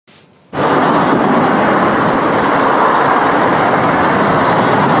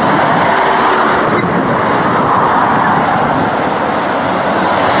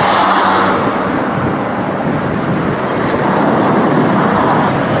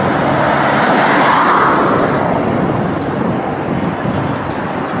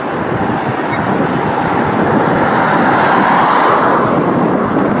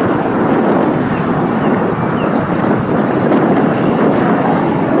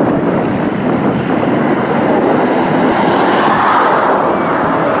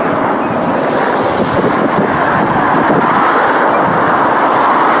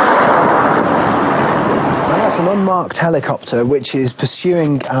unmarked helicopter which is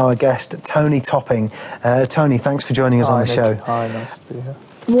pursuing our guest, Tony Topping. Tony, thanks for joining us on the show. Hi, nice to be here.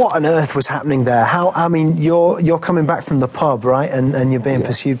 What on earth was happening there? You're coming back from the pub, right? And you're being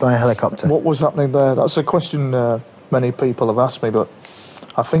pursued by a helicopter. What was happening there? That's a question many people have asked me, but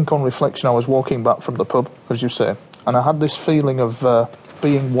I think on reflection I was walking back from the pub, as you say, and I had this feeling of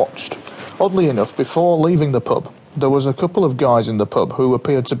being watched. Oddly enough, before leaving the pub, there was a couple of guys in the pub who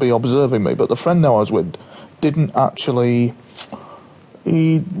appeared to be observing me, but the friend I was with didn't actually...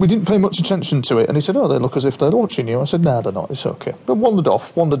 We didn't pay much attention to it, and he said, "Oh, they look as if they're watching you." I said, "No, they're not, it's okay." But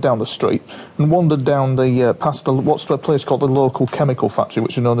wandered down the street, and wandered down past what's the place called the local chemical factory,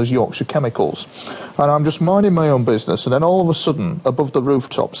 which is known as Yorkshire Chemicals. And I'm just minding my own business, and then all of a sudden, above the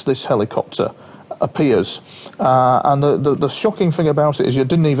rooftops, this helicopter appears. And the shocking thing about it is you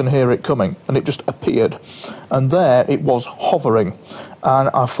didn't even hear it coming, and it just appeared. And there it was hovering. And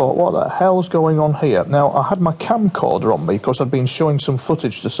I thought, what the hell's going on here? Now, I had my camcorder on me because I'd been showing some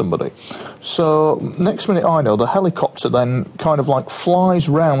footage to somebody. So, next minute I know, the helicopter then kind of like flies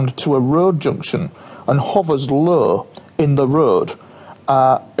round to a road junction and hovers low in the road.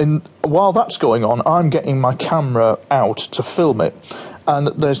 While that's going on, I'm getting my camera out to film it. And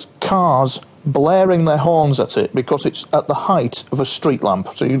there's cars blaring their horns at it because it's at the height of a street lamp.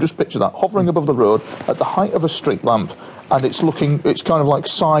 So you just picture that, hovering above the road at the height of a street lamp, and it's kind of like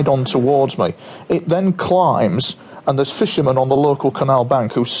side on towards me. It then climbs, and there's fishermen on the local canal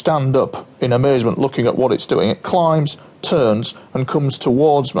bank who stand up in amazement looking at what it's doing. It climbs, turns, and comes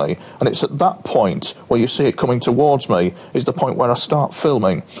towards me, and it's at that point where you see it coming towards me is the point where I start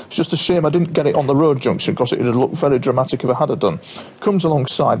filming. It's just a shame I didn't get it on the road junction because it would have looked very dramatic if I had it done. Comes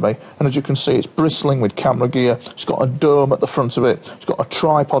alongside me, and as you can see, it's bristling with camera gear. It's got a dome at the front of it. It's got a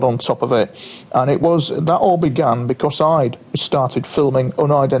tripod on top of it, and that all began because I'd started filming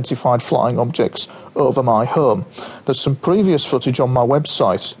unidentified flying objects over my home. There's some previous footage on my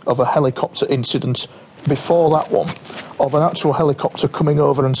website of a helicopter incident before that one, of an actual helicopter coming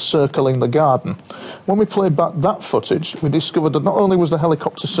over and circling the garden. When we played back that footage, we discovered that not only was the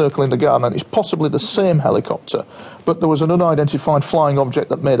helicopter circling the garden, and it's possibly the same helicopter, but there was an unidentified flying object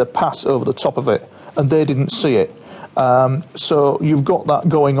that made a pass over the top of it, and they didn't see it. So you've got that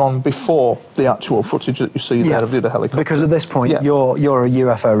going on before the actual footage that you see there of the other helicopter. Because at this point, you're a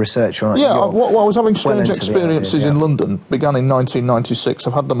UFO researcher, aren't you? Yeah, I was having strange experiences in London. Began in 1996.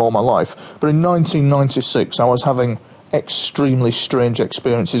 I've had them all my life. But in 1996, I was having extremely strange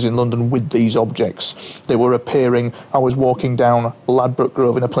experiences in London with these objects. They were appearing. I was walking down Ladbroke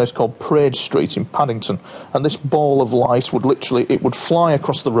Grove in a place called Prage Street in Paddington, and this ball of light would fly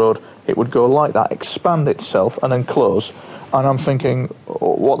across the road. It would go like that, expand itself, and then close. And I'm thinking,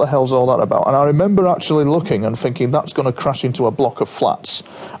 what the hell's all that about? And I remember actually looking and thinking, that's going to crash into a block of flats.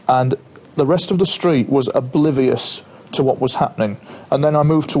 And the rest of the street was oblivious to what was happening. And then I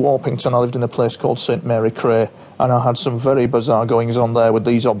moved to Orpington. I lived in a place called St Mary Cray, and I had some very bizarre goings on there with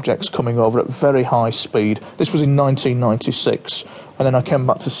these objects coming over at very high speed. This was in 1996. And then I came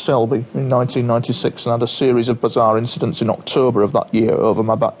back to Selby in 1996 and had a series of bizarre incidents in October of that year over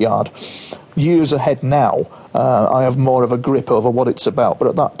my backyard. Years ahead now, I have more of a grip over what it's about. But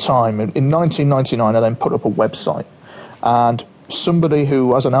at that time, in 1999, I then put up a website. And somebody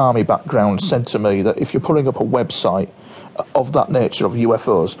who has an army background said to me that if you're putting up a website of that nature, of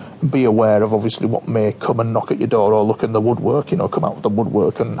UFOs, be aware of obviously what may come and knock at your door or look in the woodwork, come out of the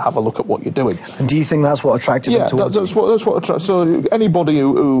woodwork and have a look at what you're doing. And do you think that's what attracted them towards that's what attracted. So anybody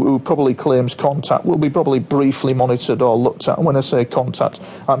who probably claims contact will be probably briefly monitored or looked at. And when I say contact,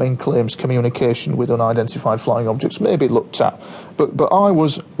 I mean claims communication with unidentified flying objects may be looked at. But I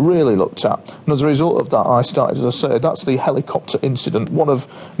was really looked at. And as a result of that, I started, as I say, that's the helicopter incident, one of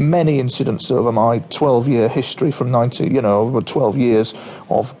many incidents over my 12-year history from over 12 years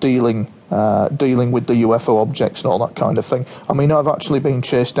of dealing with the UFO objects and all that kind of thing. I mean, I've actually been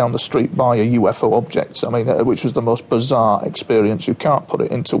chased down the street by a UFO object, which was the most bizarre experience. You can't put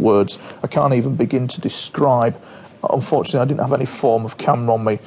it into words. I can't even begin to describe. Unfortunately, I didn't have any form of camera on me,